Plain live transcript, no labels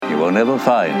You will never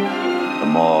find a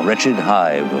more wretched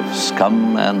hive of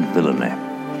scum and villainy.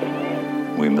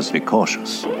 We must be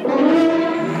cautious.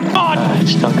 Oh,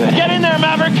 it's no good. Get in there,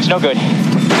 Maverick. It's no good.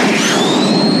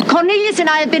 Cornelius and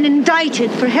I have been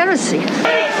indicted for heresy.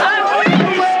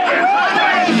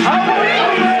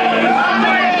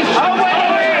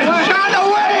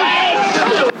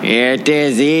 It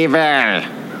is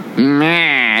evil.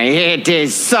 It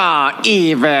is so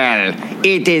evil.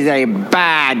 It is a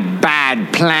bad,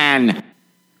 bad plan.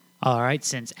 All right,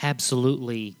 since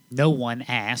absolutely no one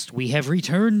asked, we have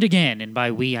returned again, and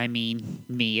by we I mean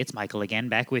me, it's Michael again,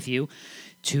 back with you,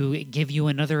 to give you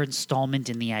another installment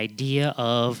in the idea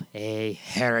of a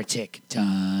heretic.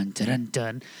 Dun, dun, dun,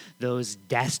 dun. Those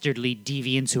dastardly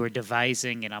deviants who are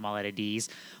devising, and I'm all out of D's,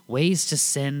 ways to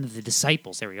send the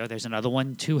disciples, there we go, there's another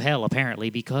one, to hell,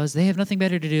 apparently, because they have nothing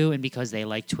better to do and because they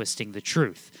like twisting the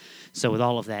truth. So with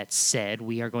all of that said,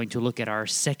 we are going to look at our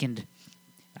second,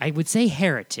 I would say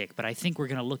heretic, but I think we're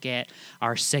going to look at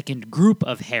our second group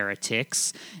of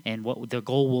heretics, and what the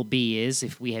goal will be is,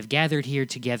 if we have gathered here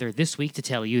together this week to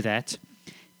tell you that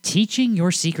teaching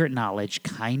your secret knowledge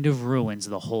kind of ruins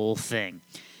the whole thing.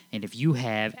 And if you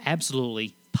have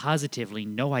absolutely, positively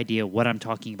no idea what I'm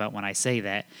talking about when I say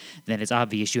that, then it's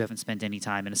obvious you haven't spent any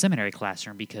time in a seminary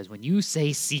classroom, because when you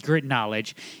say secret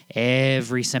knowledge,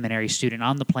 every seminary student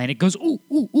on the planet goes, ooh,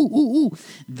 ooh, ooh, ooh, ooh,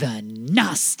 the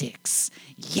Gnostics.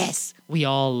 Yes, we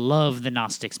all love the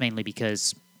Gnostics, mainly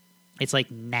because it's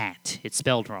like Nat. It's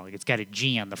spelled wrong. It's got a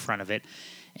G on the front of it,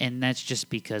 and that's just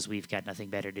because we've got nothing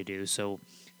better to do, so...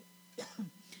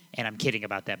 And I'm kidding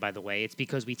about that, by the way. It's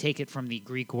because we take it from the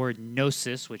Greek word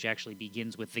gnosis, which actually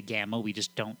begins with the gamma. We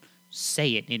just don't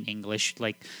say it in English,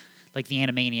 like the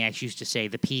Animaniacs used to say,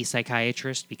 the P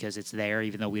psychiatrist, because it's there,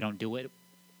 even though we don't do it.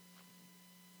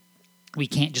 We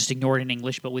can't just ignore it in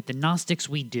English, but with the Gnostics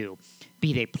we do.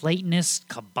 Be they Platonists,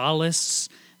 Kabbalists,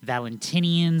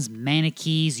 Valentinians,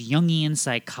 Manichees, Jungian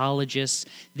psychologists.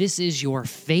 This is your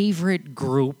favorite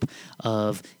group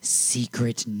of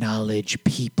secret knowledge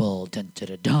people. Dun, dun,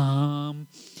 dun, dun.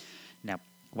 Now,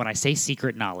 when I say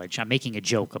secret knowledge, I'm making a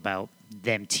joke about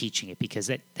them teaching it, because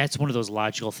that's one of those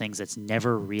logical things that's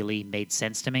never really made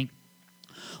sense to me.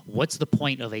 What's the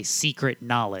point of a secret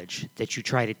knowledge that you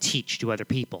try to teach to other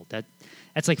people?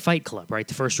 That's like Fight Club, right?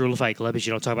 The first rule of Fight Club is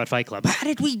you don't talk about Fight Club. How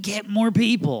did we get more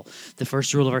people? The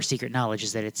first rule of our secret knowledge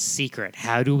is that it's secret.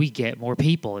 How do we get more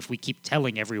people if we keep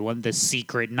telling everyone the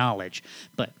secret knowledge?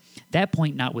 But that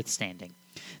point notwithstanding,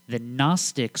 the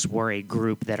Gnostics were a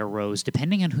group that arose,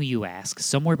 depending on who you ask,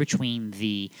 somewhere between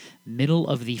the middle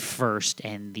of the 1st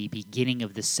and the beginning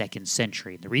of the 2nd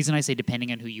century. The reason I say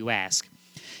depending on who you ask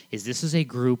is this is a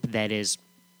group that is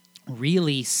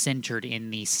really centered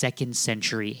in the 2nd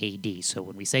century AD. So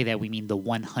when we say that, we mean the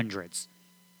 100s.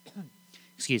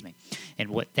 Excuse me.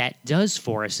 And what that does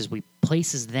for us is we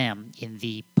places them in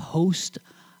the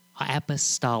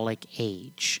post-apostolic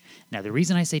age. Now, the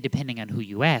reason I say depending on who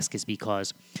you ask is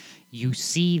because you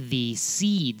see the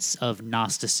seeds of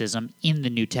Gnosticism in the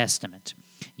New Testament.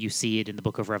 You see it in the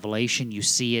book of Revelation. You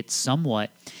see it somewhat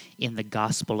in the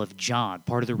Gospel of John.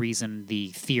 Part of the reason the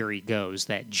theory goes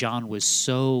that John was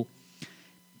so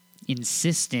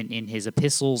insistent in his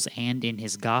epistles and in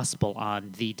his gospel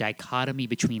on the dichotomy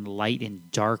between light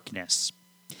and darkness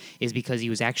is because he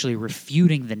was actually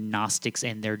refuting the Gnostics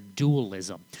and their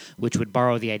dualism, which would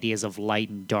borrow the ideas of light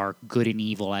and dark, good and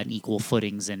evil on equal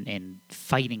footings and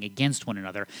fighting against one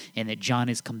another, and that John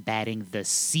is combating the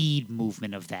seed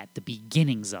movement of that, the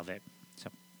beginnings of it. So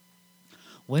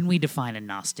when we define a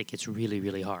Gnostic, it's really,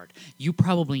 really hard. You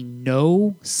probably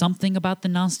know something about the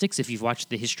Gnostics if you've watched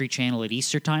the History Channel at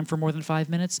Easter time for more than 5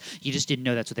 minutes. You just didn't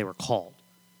know that's what they were called.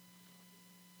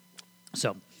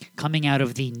 So, coming out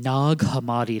of the Nag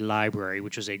Hammadi Library,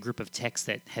 which was a group of texts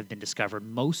that have been discovered,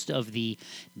 most of the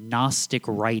Gnostic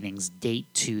writings date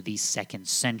to the 2nd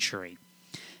century.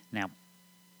 Now,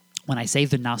 when I say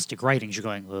the Gnostic writings, you're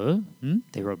going,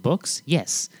 they wrote books?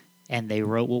 Yes. And they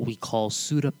wrote what we call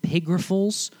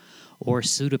pseudepigraphals or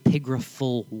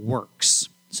pseudepigraphal works.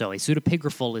 So a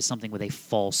pseudepigraphal is something with a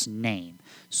false name.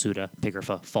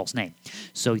 Pseudepigrapha, false name.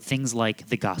 So things like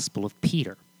the Gospel of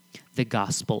Peter, the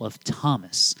Gospel of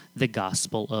Thomas, the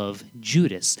Gospel of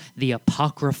Judas, the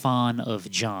Apocryphon of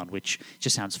John, which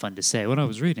just sounds fun to say. When I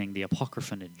was reading the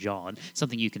Apocryphon of John,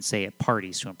 something you can say at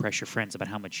parties to impress your friends about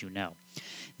how much you know.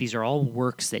 These are all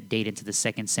works that date into the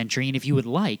 2nd century, and if you would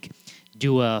like,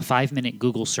 do a 5-minute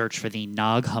Google search for the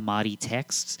Nag Hammadi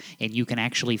texts, and you can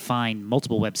actually find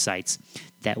multiple websites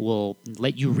that will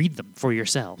let you read them for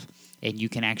yourself. and you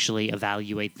can actually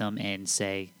evaluate them and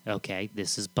say, okay,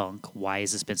 this is bunk. Why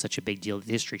has this been such a big deal that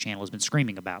the History Channel has been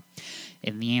screaming about?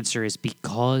 And the answer is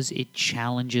because it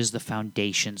challenges the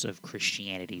foundations of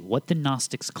Christianity. What the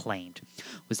Gnostics claimed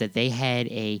was that they had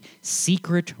a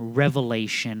secret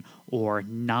revelation or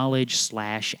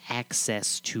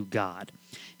knowledge/access to God.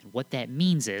 And what that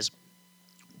means is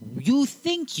you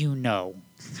think you know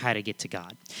how to get to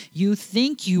God. You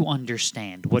think you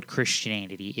understand what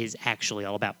Christianity is actually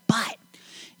all about, but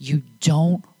you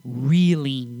don't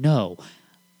really know.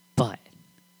 But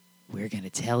we're going to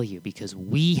tell you because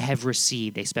we have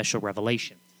received a special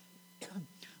revelation.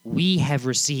 We have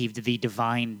received the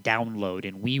divine download,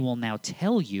 and we will now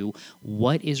tell you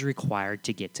what is required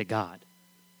to get to God.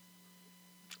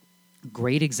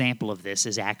 Great example of this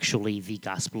is actually the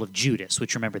Gospel of Judas,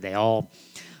 which, remember, they all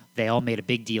made a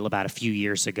big deal about a few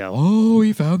years ago. Oh,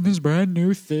 we found this brand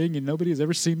new thing, and nobody has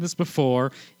ever seen this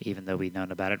before, even though we've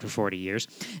known about it for 40 years.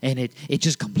 And it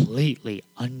just completely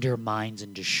undermines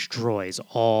and destroys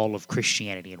all of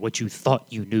Christianity and what you thought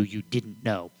you knew you didn't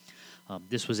know.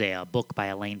 This was a book by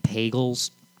Elaine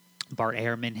Pagels. Bart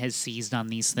Ehrman has seized on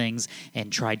these things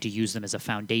and tried to use them as a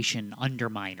foundation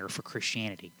underminer for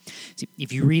Christianity. See,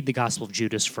 if you read the Gospel of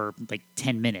Judas for like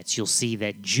 10 minutes, you'll see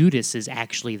that Judas is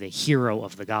actually the hero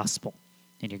of the gospel.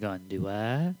 And you're going, do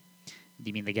what? Do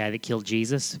you mean the guy that killed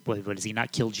Jesus? What, does he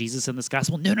not kill Jesus in this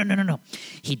gospel? No.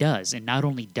 He does. And not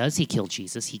only does he kill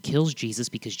Jesus, he kills Jesus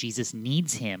because Jesus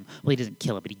needs him. Well, he doesn't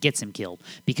kill him, but he gets him killed.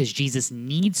 Because Jesus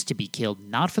needs to be killed,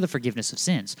 not for the forgiveness of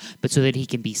sins, but so that he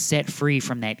can be set free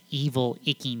from that evil,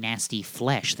 icky, nasty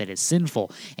flesh that is sinful,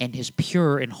 and his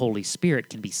pure and Holy Spirit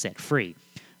can be set free.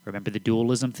 Remember the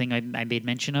dualism thing I made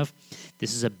mention of?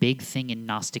 This is a big thing in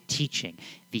Gnostic teaching.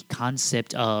 The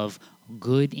concept of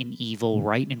good and evil,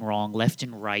 right and wrong, left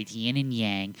and right, yin and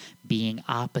yang, being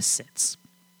opposites.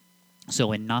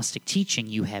 So in Gnostic teaching,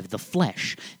 you have the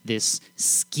flesh, this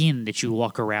skin that you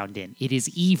walk around in. It is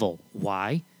evil.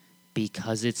 Why?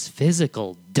 Because it's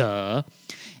physical. Duh.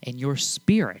 And your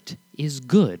spirit is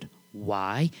good.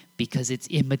 Why? Because it's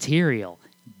immaterial.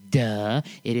 Duh.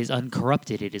 It is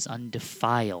uncorrupted. It is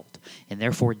undefiled. And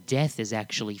therefore, death is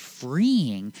actually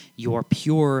freeing your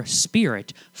pure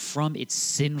spirit from its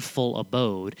sinful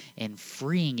abode and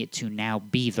freeing it to now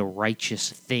be the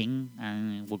righteous thing,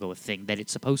 we'll go with thing, that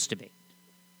it's supposed to be.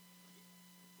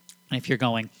 And if you're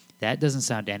going, that doesn't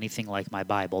sound anything like my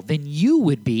Bible, then you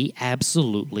would be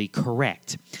absolutely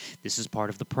correct. This is part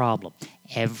of the problem.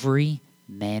 Every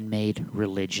man-made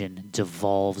religion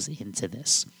devolves into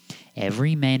this.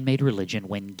 Every man-made religion,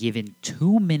 when given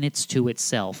 2 minutes to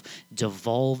itself,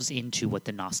 devolves into what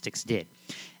the Gnostics did.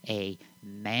 A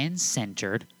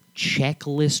man-centered,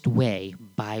 checklist way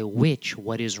by which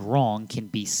what is wrong can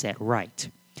be set right.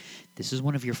 This is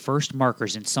one of your first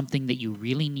markers and something that you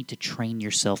really need to train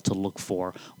yourself to look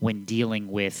for when dealing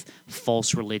with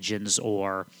false religions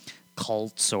or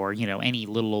cults or, any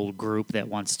little old group that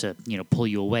wants to, pull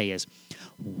you away is,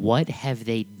 what have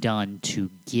they done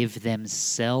to give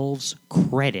themselves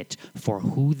credit for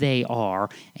who they are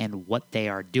and what they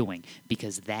are doing?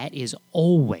 Because that is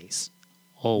always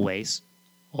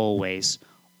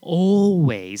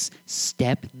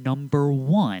step number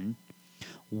one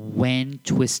when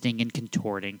twisting and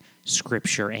contorting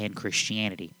Scripture and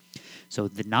Christianity. So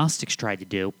the Gnostics tried to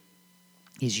do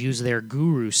is use their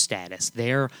guru status,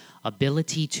 their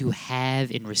ability to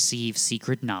have and receive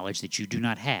secret knowledge that you do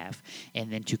not have,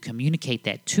 and then to communicate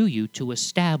that to you to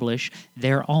establish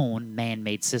their own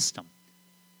man-made system.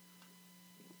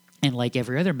 And like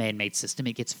every other man-made system,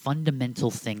 it gets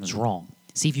fundamental things wrong.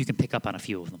 See if you can pick up on a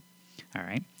few of them. All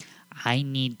right? I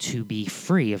need to be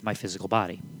free of my physical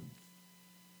body.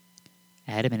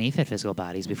 Adam and Eve had physical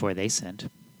bodies before they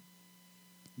sinned.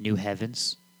 New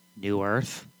heavens, new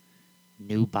earth,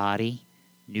 new body,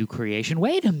 new creation.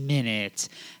 Wait a minute.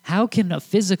 How can a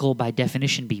physical, by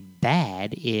definition, be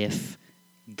bad if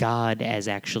God has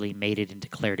actually made it and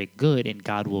declared it good, and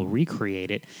God will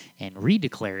recreate it and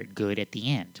redeclare it good at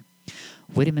the end?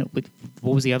 Wait a minute.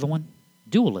 What was the other one?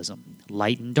 Dualism.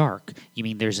 Light and dark. You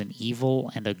mean there's an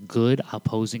evil and a good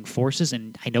opposing forces?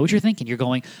 And I know what you're thinking. You're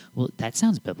going, well, that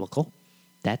sounds biblical.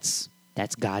 That's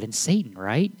God and Satan,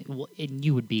 right? Well, and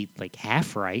you would be like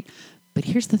half right. But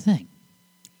here's the thing.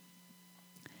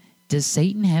 Does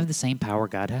Satan have the same power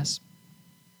God has?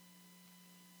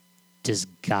 Does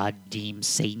God deem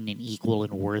Satan an equal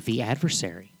and worthy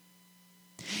adversary?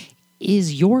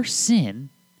 Is your sin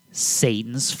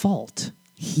Satan's fault?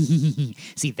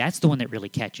 See, that's the one that really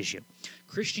catches you.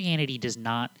 Christianity does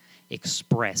not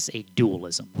express a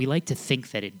dualism. We like to think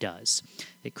that it does.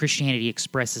 That Christianity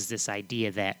expresses this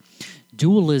idea that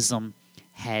dualism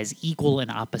has equal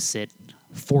and opposite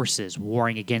forces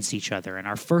warring against each other. And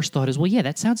our first thought is, well, yeah,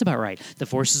 that sounds about right. The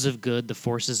forces of good, the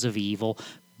forces of evil.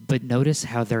 But notice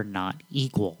how they're not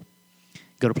equal.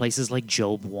 Go to places like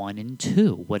Job 1 and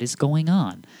 2. What is going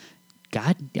on?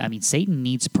 Satan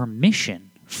needs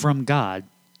permission from God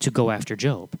to go after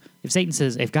Job.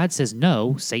 If God says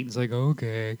no, Satan's like,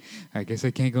 okay, I guess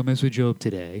I can't go mess with Job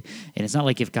today. And it's not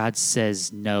like if God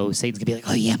says no, Satan's going to be like,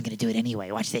 oh yeah, I'm going to do it anyway.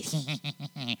 Watch this.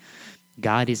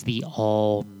 God is the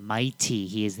Almighty.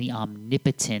 He is the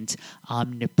omnipotent,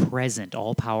 omnipresent,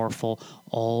 all-powerful,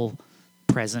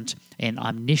 all-present, and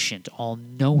omniscient,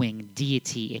 all-knowing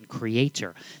deity and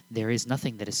creator. There is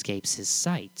nothing that escapes his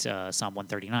sight. Psalm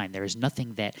 139. There is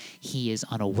nothing that he is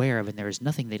unaware of, and there is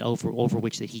nothing that over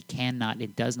which that he cannot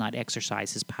and does not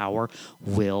exercise his power,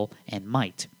 will, and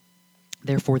might.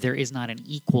 Therefore, there is not an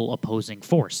equal opposing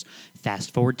force.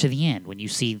 Fast forward to the end when you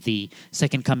see the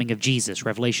second coming of Jesus,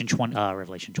 Revelation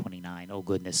 29. Oh,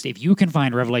 goodness. If you can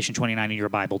find Revelation 29 in your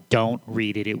Bible, don't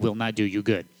read it. It will not do you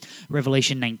good.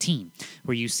 Revelation 19,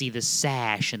 where you see the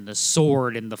sash and the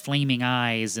sword and the flaming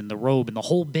eyes and the robe and the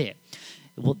whole bit.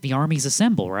 Well, the armies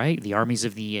assemble, right? The armies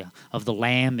of the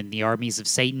Lamb and the armies of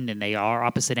Satan, and they are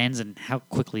opposite ends. And how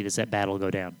quickly does that battle go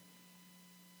down?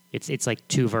 It's like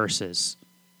 2 verses.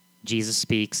 Jesus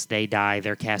speaks, they die,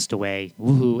 they're cast away.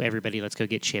 Woohoo, everybody, let's go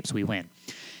get chips, we win.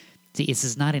 See, this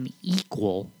is not an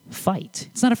equal fight.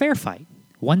 It's not a fair fight.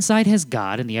 One side has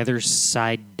God and the other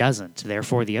side doesn't.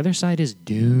 Therefore, the other side is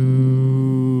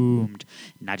doomed.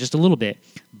 Not just a little bit,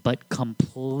 but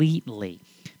completely.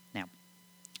 Now,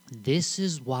 this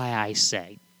is why I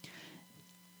say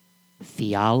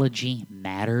theology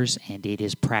matters and it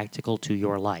is practical to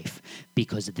your life,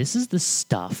 because this is the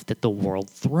stuff that the world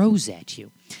throws at you.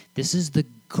 This is the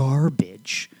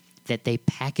garbage that they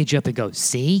package up and go,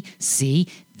 see,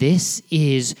 this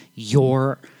is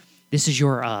your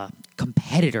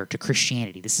competitor to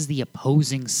Christianity. This is the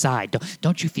opposing side.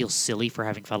 Don't you feel silly for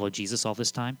having followed Jesus all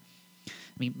this time? I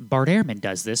mean, Bart Ehrman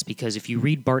does this because if you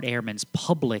read Bart Ehrman's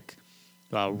public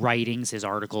writings, his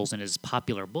articles, and his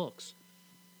popular books,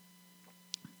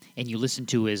 and you listen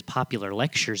to his popular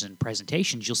lectures and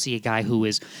presentations, you'll see a guy who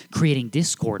is creating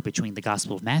discord between the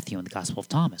Gospel of Matthew and the Gospel of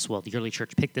Thomas. Well, the early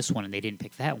church picked this one and they didn't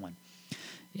pick that one.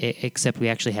 Except we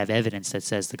actually have evidence that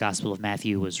says the Gospel of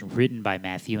Matthew was written by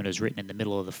Matthew and was written in the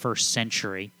middle of the 1st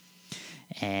century.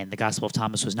 And the Gospel of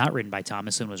Thomas was not written by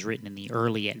Thomas and was written in the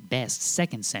early, at best,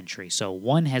 2nd century. So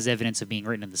one has evidence of being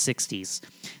written in the 60s.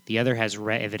 The other has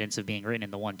evidence of being written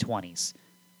in the 120s.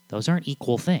 Those aren't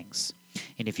equal things.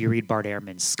 And if you read Bart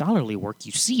Ehrman's scholarly work,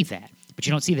 you see that. But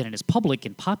you don't see that in his public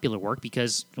and popular work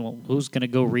because, well, who's going to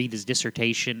go read his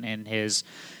dissertation and his,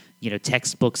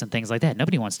 textbooks and things like that?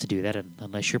 Nobody wants to do that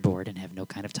unless you're bored and have no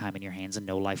kind of time in your hands and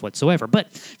no life whatsoever.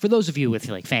 But for those of you with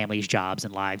like families, jobs,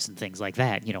 and lives and things like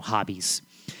that, hobbies,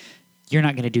 you're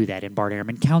not going to do that. And Bart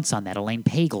Ehrman counts on that. Elaine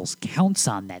Pagels counts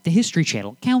on that. The History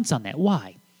Channel counts on that.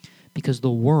 Why? Because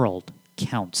the world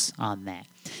counts on that.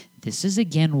 This is,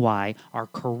 again, why our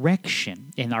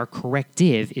correction and our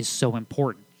corrective is so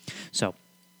important. So,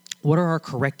 what are our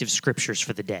corrective scriptures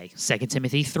for the day? 2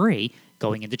 Timothy 3,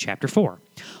 going into chapter 4.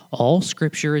 All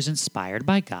scripture is inspired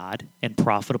by God and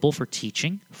profitable for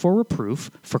teaching, for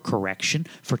reproof, for correction,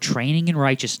 for training in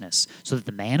righteousness, so that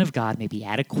the man of God may be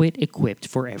adequate, equipped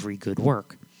for every good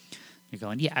work. You're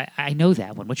going, yeah, I know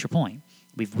that one. What's your point?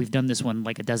 We've done this one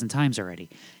like a dozen times already.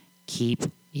 Keep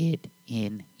it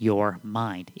in your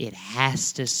mind. It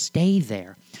has to stay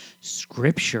there.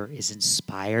 Scripture is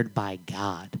inspired by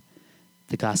God.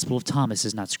 The Gospel of Thomas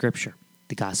is not Scripture.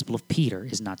 The Gospel of Peter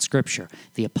is not Scripture.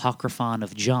 The Apocryphon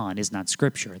of John is not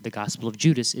Scripture. The Gospel of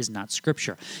Judas is not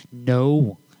Scripture.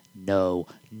 No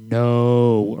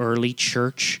early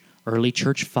church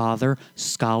father,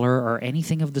 scholar, or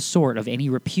anything of the sort of any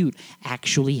repute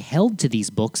actually held to these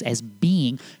books as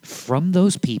being from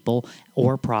those people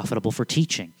or profitable for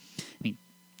teaching. I mean,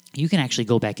 you can actually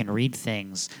go back and read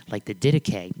things like the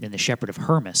Didache and the Shepherd of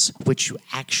Hermas, which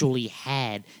actually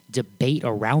had debate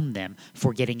around them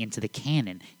for getting into the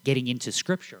canon, getting into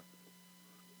Scripture.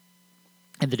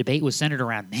 And the debate was centered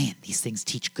around, man, these things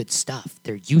teach good stuff.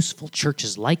 They're useful.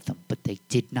 Churches like them, but they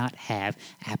did not have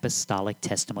apostolic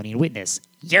testimony and witness.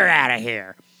 You're out of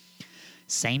here.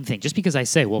 Same thing. Just because I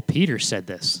say, well, Peter said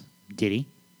this. Did he?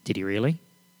 Did he really?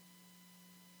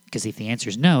 Because if the answer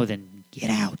is no, then get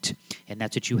out. And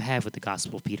that's what you have with the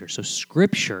Gospel of Peter. So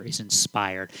Scripture is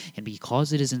inspired, and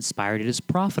because it is inspired, it is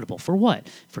profitable. For what?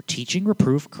 For teaching,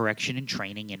 reproof, correction, and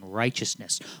training in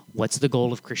righteousness. What's the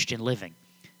goal of Christian living?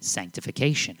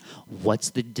 Sanctification. What's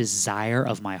the desire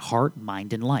of my heart,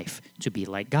 mind, and life? To be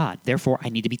like God. Therefore, I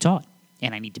need to be taught.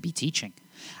 and I need to be teaching.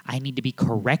 I need to be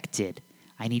corrected.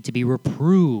 I need to be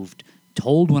reproved,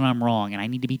 told when I'm wrong, and I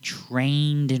need to be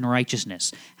trained in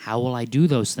righteousness. How will I do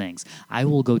those things? I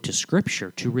will go to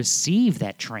Scripture to receive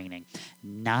that training,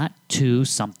 not to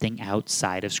something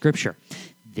outside of Scripture.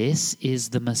 This is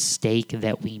the mistake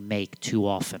that we make too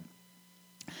often.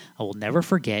 I will never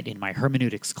forget in my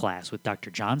hermeneutics class with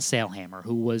Dr. John Sailhammer,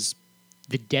 who was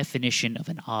the definition of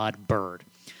an odd bird.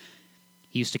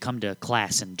 He used to come to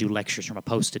class and do lectures from a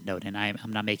Post-it note, and I'm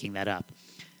not making that up.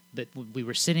 But we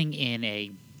were sitting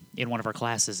in one of our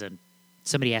classes, and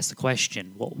somebody asked the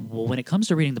question, well, when it comes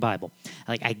to reading the Bible,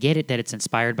 like, I get it that it's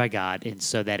inspired by God, and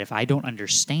so that if I don't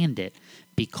understand it,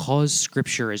 because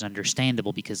Scripture is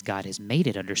understandable, because God has made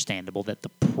it understandable, that the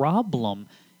problem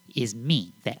is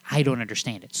me, that I don't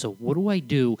understand it. So what do I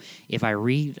do if I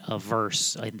read a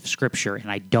verse in Scripture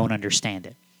and I don't understand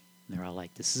it? And they're all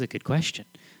like, this is a good question.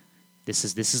 This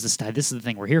is the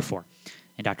thing we're here for.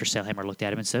 And Dr. Sailhammer looked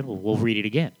at him and said, well, we'll read it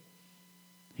again.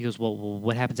 He goes, well,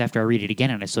 what happens after I read it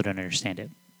again and I still don't understand it?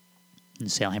 And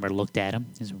Sailhammer looked at him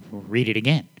and said, well, read it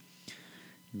again.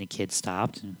 And the kid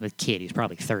stopped. The kid, he's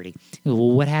probably 30. He goes,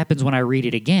 well, what happens when I read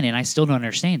it again and I still don't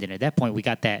understand it? And at that point, we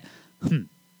got that,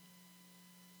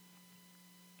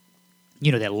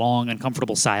 that long,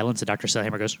 uncomfortable silence. And Dr.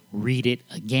 Sailhammer goes, read it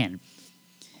again.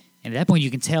 And at that point, you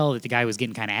can tell that the guy was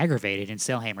getting kind of aggravated, and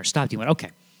Sailhammer stopped. He went,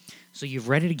 okay, so you've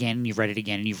read it again, and you've read it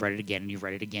again, and you've read it again, and you've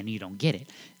read it again, and you don't get it.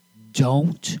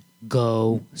 Don't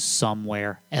go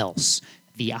somewhere else.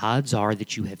 The odds are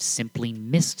that you have simply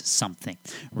missed something.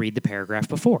 Read the paragraph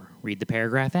before. Read the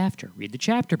paragraph after. Read the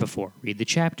chapter before. Read the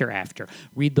chapter after.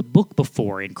 Read the book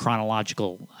before in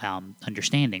chronological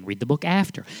understanding. Read the book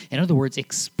after. In other words,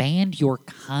 expand your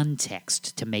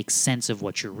context to make sense of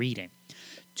what you're reading.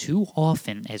 Too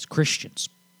often as Christians,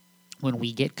 when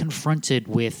we get confronted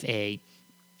with a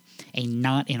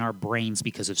knot in our brains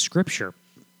because of Scripture,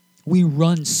 we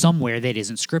run somewhere that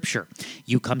isn't Scripture.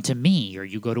 You come to me, or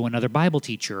you go to another Bible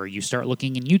teacher, or you start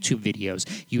looking in YouTube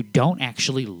videos. You don't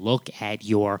actually look at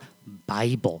your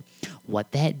Bible.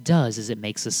 What that does is it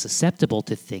makes us susceptible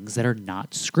to things that are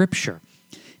not Scripture.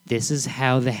 This is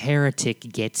how the heretic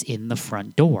gets in the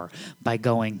front door, by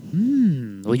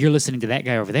going, well, you're listening to that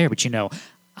guy over there, but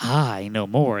I know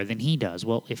more than he does.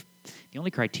 Well, if the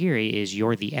only criteria is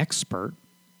you're the expert,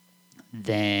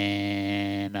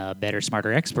 then a better,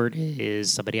 smarter expert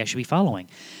is somebody I should be following.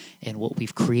 And what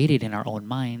we've created in our own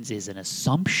minds is an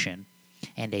assumption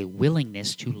and a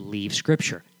willingness to leave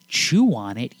Scripture. Chew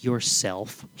on it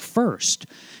yourself first.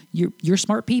 You're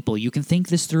smart people. You can think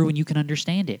this through and you can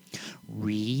understand it.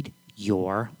 Read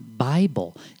your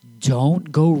Bible. Don't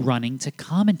go running to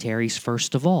commentaries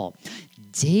first of all.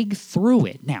 Dig through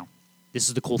it. Now, this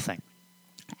is the cool thing.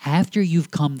 After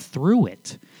you've come through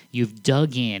it, you've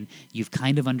dug in, you've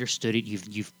kind of understood it,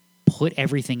 you've put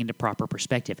everything into proper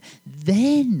perspective,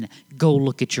 then go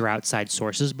look at your outside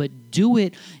sources, but do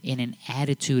it in an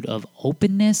attitude of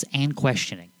openness and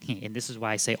questioning. And this is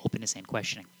why I say openness and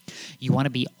questioning. You want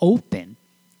to be open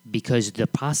because the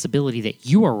possibility that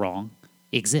you are wrong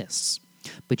exists.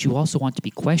 But you also want to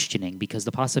be questioning because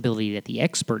the possibility that the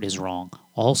expert is wrong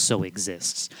also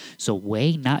exists. So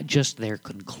weigh not just their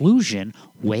conclusion,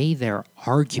 weigh their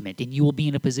argument. And you will be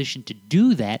in a position to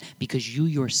do that because you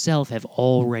yourself have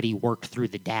already worked through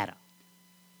the data.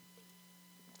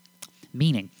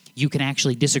 Meaning, you can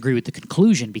actually disagree with the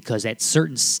conclusion because at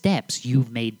certain steps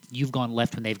you've gone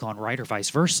left when they've gone right, or vice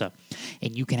versa.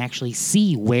 And you can actually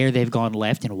see where they've gone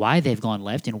left and why they've gone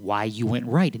left and why you went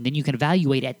right. And then you can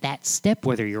evaluate at that step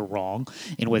whether you're wrong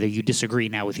and whether you disagree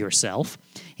now with yourself.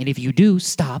 And if you do,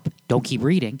 stop, don't keep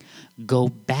reading, go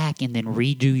back and then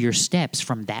redo your steps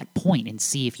from that point and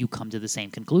see if you come to the same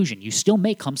conclusion. You still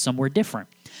may come somewhere different.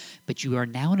 But you are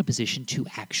now in a position to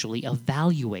actually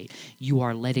evaluate. You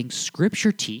are letting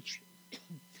Scripture teach,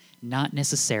 not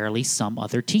necessarily some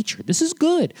other teacher. This is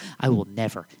good. I will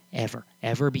never, ever,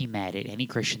 ever be mad at any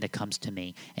Christian that comes to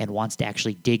me and wants to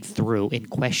actually dig through and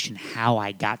question how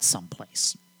I got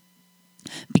someplace.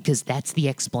 Because that's the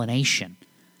explanation.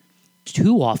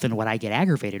 Too often what I get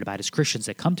aggravated about is Christians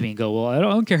that come to me and go, well, I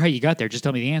don't care how you got there, just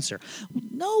tell me the answer.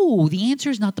 No, the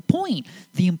answer is not the point.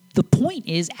 The point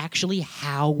is actually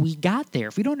how we got there.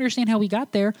 If we don't understand how we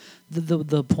got there,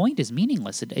 the point is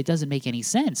meaningless. It doesn't make any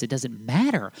sense. It doesn't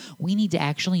matter. We need to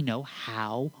actually know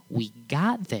how we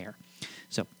got there.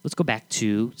 So let's go back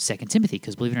to 2 Timothy,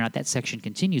 because believe it or not, that section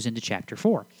continues into chapter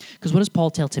 4. Because what does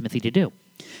Paul tell Timothy to do?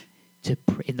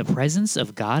 In the presence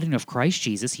of God and of Christ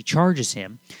Jesus, he charges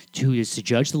him to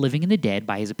judge the living and the dead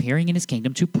by his appearing in his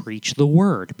kingdom to preach the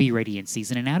word. Be ready in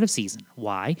season and out of season.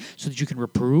 Why? So that you can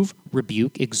reprove,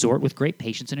 rebuke, exhort with great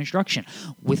patience and instruction.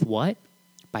 With what?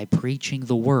 by preaching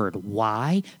the word.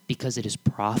 Why? Because it is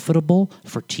profitable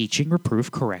for teaching,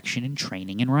 reproof, correction, and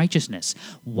training in righteousness.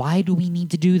 Why do we need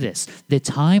to do this? The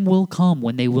time will come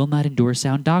when they will not endure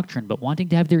sound doctrine, but wanting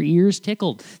to have their ears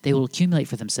tickled, they will accumulate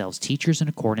for themselves teachers in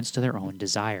accordance to their own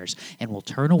desires, and will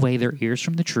turn away their ears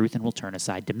from the truth and will turn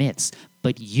aside to myths.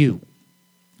 But you,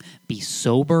 be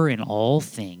sober in all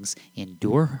things,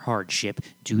 endure hardship,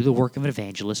 do the work of an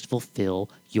evangelist, fulfill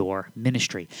your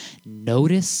ministry.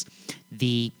 Notice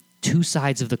the two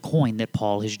sides of the coin that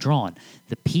Paul has drawn.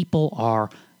 The people are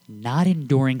not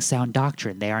enduring sound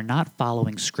doctrine. They are not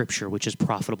following Scripture, which is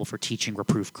profitable for teaching,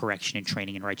 reproof, correction, and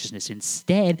training in righteousness.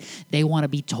 Instead, they want to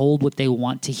be told what they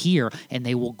want to hear, and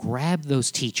they will grab those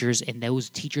teachers, and those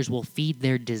teachers will feed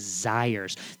their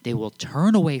desires. They will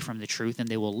turn away from the truth, and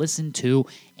they will listen to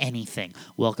anything.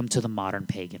 Welcome to the modern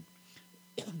pagan.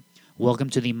 Welcome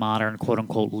to the modern,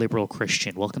 quote-unquote, liberal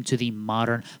Christian. Welcome to the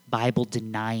modern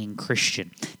Bible-denying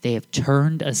Christian. They have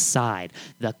turned aside.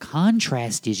 The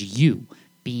contrast is you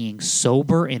being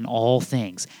sober in all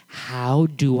things. How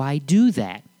do I do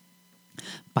that?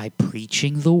 By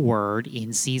preaching the word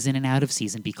in season and out of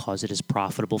season, because it is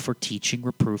profitable for teaching,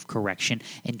 reproof, correction,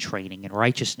 and training in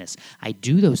righteousness. I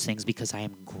do those things because I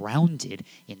am grounded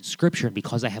in Scripture and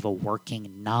because I have a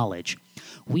working knowledge.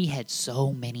 We had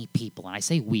so many people, and I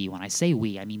say we, when I say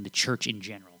we, I mean the church in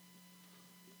general,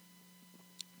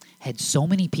 had so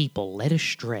many people led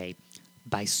astray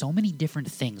by so many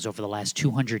different things over the last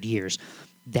 200 years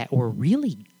that were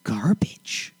really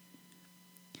garbage.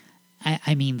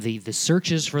 I mean, the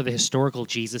searches for the historical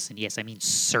Jesus, and yes, I mean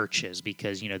searches,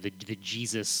 because, the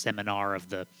Jesus seminar of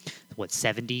the,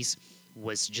 70s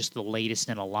was just the latest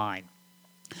in a line.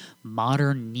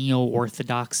 Modern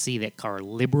neo-orthodoxy, that are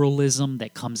liberalism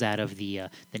that comes out of the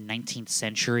 19th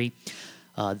century,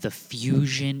 the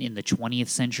fusion in the 20th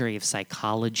century of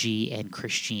psychology and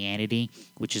Christianity,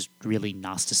 which is really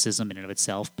Gnosticism in and of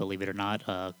itself, believe it or not.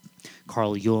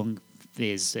 Carl Jung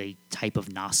is a type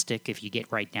of Gnostic, if you get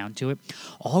right down to it.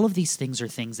 All of these things are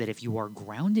things that if you are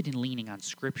grounded in leaning on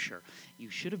Scripture, you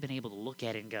should have been able to look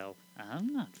at it and go,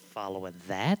 I'm not following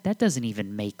that. That doesn't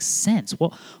even make sense.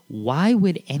 Well, why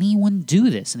would anyone do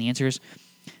this? And the answer is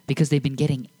because they've been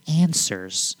getting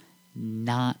answers,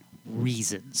 not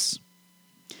reasons.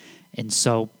 And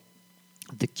so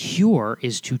the cure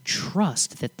is to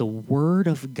trust that the Word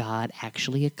of God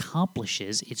actually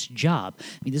accomplishes its job. I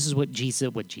mean, this is what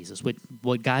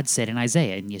God said in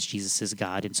Isaiah. And yes, Jesus is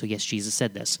God, and so yes, Jesus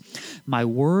said this. My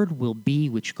word will be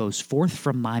which goes forth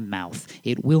from my mouth.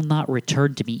 It will not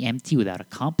return to me empty, without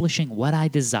accomplishing what I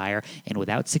desire and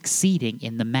without succeeding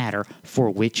in the matter for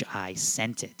which I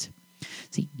sent it.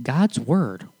 See, God's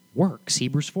word works.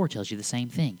 Hebrews 4 tells you the same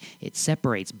thing. It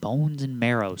separates bones and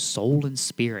marrow, soul and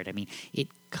spirit. I mean, it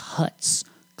cuts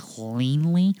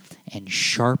cleanly and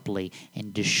sharply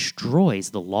and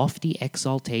destroys the lofty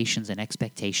exaltations and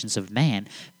expectations of man,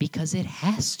 because it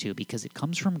has to, because it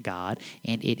comes from God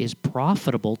and it is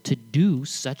profitable to do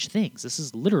such things. This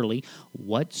is literally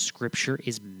what Scripture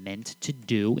is meant to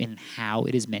do and how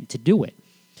it is meant to do it.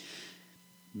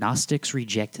 Gnostics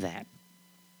reject that.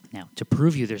 Now, to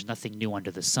prove you there's nothing new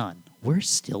under the sun, we're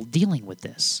still dealing with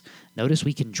this. Notice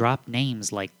we can drop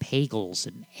names like Pagels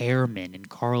and Ehrman and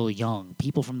Carl Jung,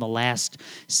 people from the last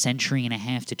century and a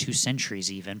half to 2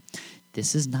 centuries even.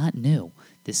 This is not new.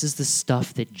 This is the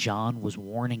stuff that John was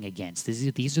warning against.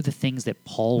 These are the things that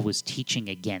Paul was teaching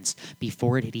against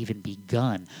before it had even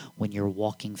begun when you're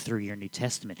walking through your New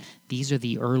Testament. These are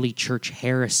the early church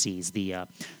heresies, the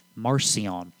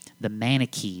Marcion, the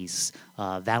Manichees,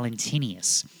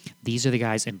 Valentinius. These are the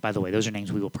guys, and by the way, those are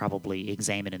names we will probably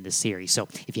examine in this series. So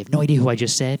if you have no idea who I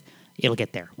just said, it'll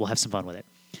get there. We'll have some fun with it.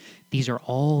 These are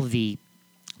all the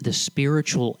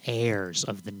spiritual heirs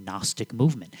of the Gnostic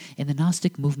movement. And the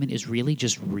Gnostic movement is really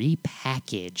just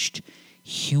repackaged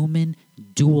human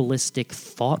dualistic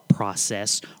thought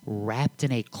process wrapped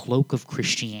in a cloak of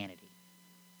Christianity.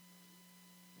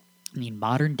 I mean,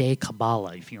 modern-day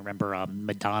Kabbalah, if you remember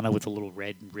Madonna with a little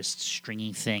red wrist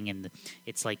stringy thing, and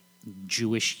it's like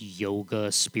Jewish yoga,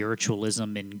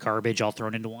 spiritualism, and garbage all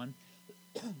thrown into one.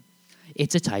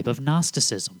 It's a type of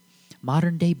Gnosticism.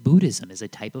 Modern-day Buddhism is a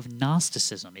type of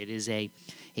Gnosticism. It is a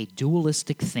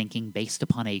dualistic thinking based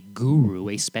upon a guru,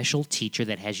 a special teacher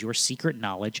that has your secret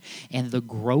knowledge, and the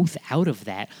growth out of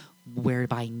that,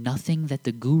 whereby nothing that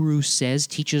the guru says,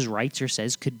 teaches, writes, or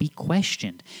says could be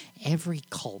questioned. Every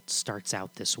cult starts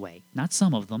out this way. Not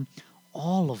some of them,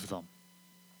 all of them.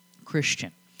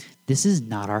 Christian, this is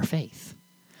not our faith.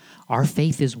 Our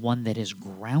faith is one that is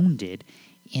grounded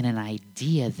in an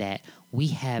idea that we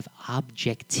have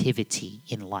objectivity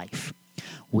in life.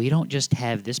 We don't just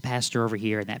have this pastor over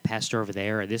here and that pastor over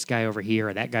there, or this guy over here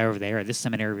or that guy over there, or this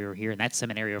seminary over here and that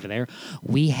seminary over there.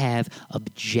 We have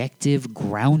objective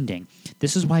grounding.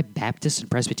 This is why Baptists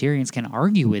and Presbyterians can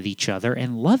argue with each other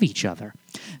and love each other.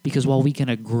 Because while we can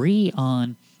agree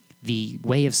on the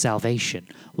way of salvation,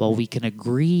 while we can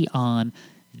agree on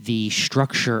the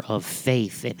structure of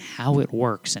faith and how it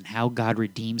works and how God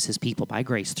redeems his people by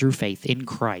grace through faith in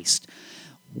Christ,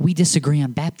 we disagree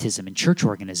on baptism and church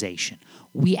organization.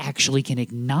 We actually can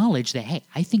acknowledge that, hey,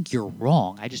 I think you're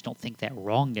wrong. I just don't think that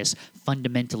wrongness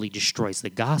fundamentally destroys the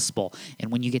gospel. And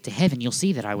when you get to heaven, you'll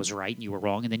see that I was right and you were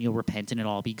wrong, and then you'll repent and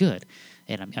it'll all be good.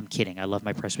 And I'm kidding. I love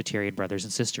my Presbyterian brothers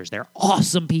and sisters. They're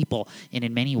awesome people, and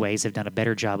in many ways have done a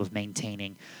better job of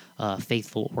maintaining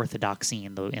faithful orthodoxy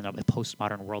in a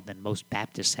postmodern world than most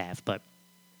Baptists have. But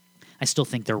I still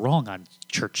think they're wrong on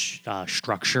church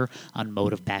structure, on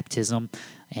mode of baptism.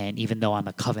 And even though I'm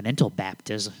a covenantal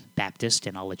Baptist,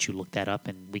 and I'll let you look that up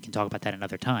and we can talk about that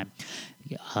another time,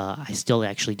 I still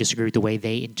actually disagree with the way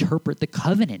they interpret the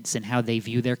covenants and how they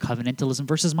view their covenantalism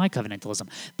versus my covenantalism.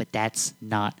 But that's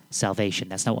not salvation.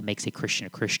 That's not what makes a Christian a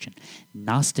Christian.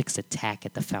 Gnostics attack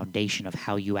at the foundation of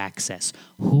how you access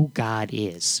who God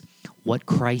is, what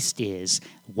Christ is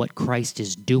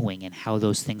doing, and how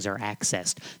those things are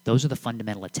accessed. Those are the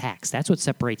fundamental attacks. That's what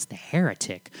separates the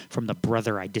heretic from the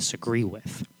brother I disagree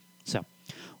with. So,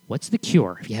 what's the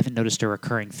cure? If you haven't noticed a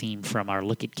recurring theme from our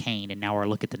look at Cain and now our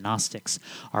look at the Gnostics,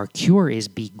 our cure is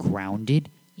be grounded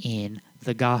in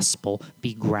the gospel,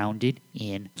 be grounded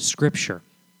in Scripture.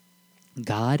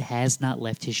 God has not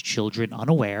left his children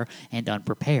unaware and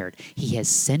unprepared. He has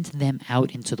sent them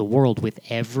out into the world with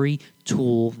every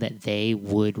tool that they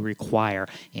would require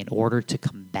in order to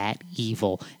combat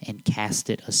evil and cast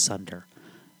it asunder.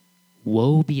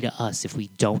 Woe be to us if we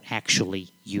don't actually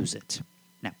use it.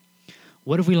 Now,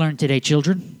 what have we learned today,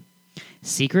 children?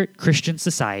 Secret Christian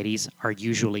societies are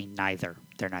usually neither.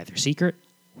 They're neither secret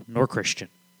nor Christian.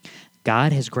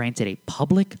 God has granted a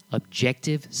public,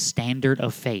 objective standard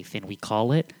of faith, and we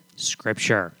call it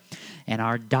Scripture. And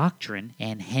our doctrine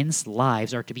and hence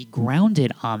lives are to be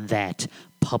grounded on that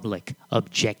public,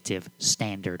 objective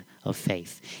standard of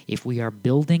faith. If we are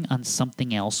building on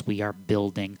something else, we are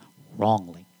building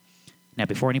wrongly. Now,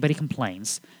 before anybody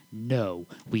complains, no,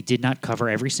 we did not cover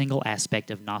every single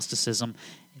aspect of Gnosticism.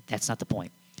 That's not the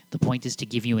point. The point is to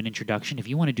give you an introduction. If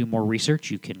you want to do more research,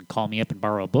 you can call me up and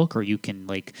borrow a book, or you can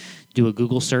do a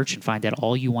Google search and find out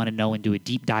all you want to know and do a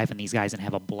deep dive on these guys and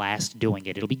have a blast doing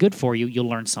it. It'll be good for you. You'll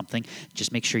learn something.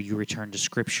 Just make sure you return to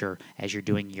Scripture as you're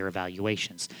doing your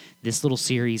evaluations. This little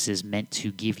series is meant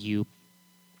to give you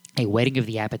a whetting of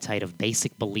the appetite of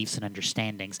basic beliefs and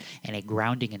understandings and a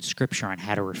grounding in Scripture on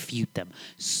how to refute them,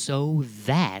 so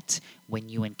that when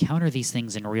you encounter these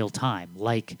things in real time,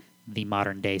 like the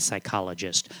modern-day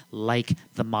psychologist, like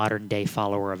the modern-day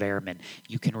follower of Ehrman,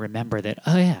 you can remember that,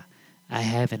 oh yeah, I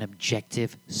have an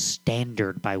objective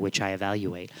standard by which I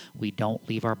evaluate. We don't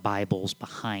leave our Bibles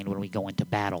behind when we go into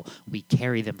battle. We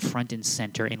carry them front and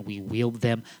center, and we wield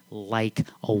them like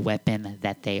a weapon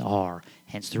that they are.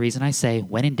 Hence the reason I say,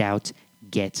 when in doubt,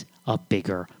 get a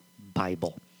bigger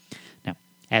Bible. Now,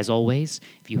 as always,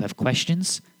 if you have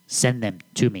questions, send them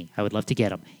to me. I would love to get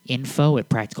them.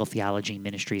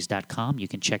 info@practicaltheologyministries.com. You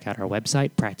can check out our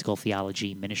website,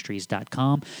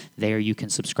 practicaltheologyministries.com. There you can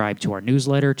subscribe to our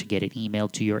newsletter to get it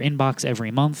emailed to your inbox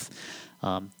every month.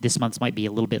 This month might be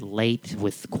a little bit late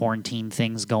with quarantine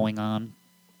things going on.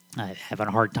 I'm having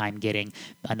a hard time getting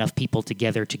enough people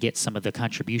together to get some of the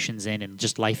contributions in and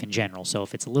just life in general. So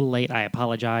if it's a little late, I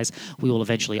apologize. We will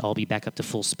eventually all be back up to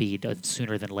full speed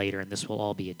sooner than later, and this will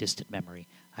all be a distant memory,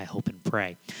 I hope and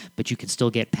pray. But you can still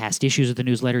get past issues of the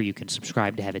newsletter. You can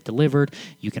subscribe to have it delivered.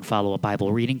 You can follow a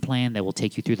Bible reading plan that will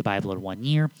take you through the Bible in 1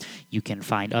 year. You can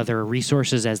find other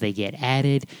resources as they get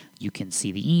added. You can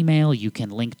see the email. You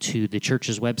can link to the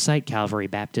church's website, Calvary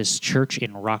Baptist Church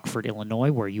in Rockford,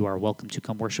 Illinois, where you are welcome to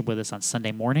come worship with us on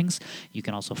Sunday mornings. You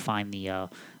can also find the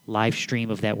live stream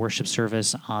of that worship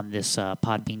service on this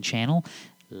Podbean channel.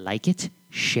 Like it,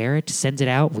 share it, send it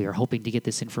out. We are hoping to get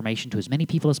this information to as many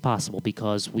people as possible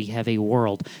because we have a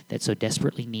world that so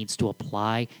desperately needs to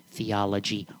apply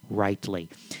theology rightly.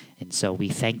 And so we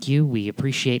thank you. We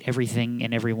appreciate everything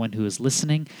and everyone who is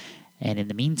listening. And in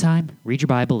the meantime, read your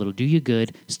Bible. It'll do you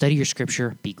good. Study your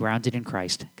Scripture. Be grounded in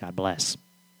Christ. God bless.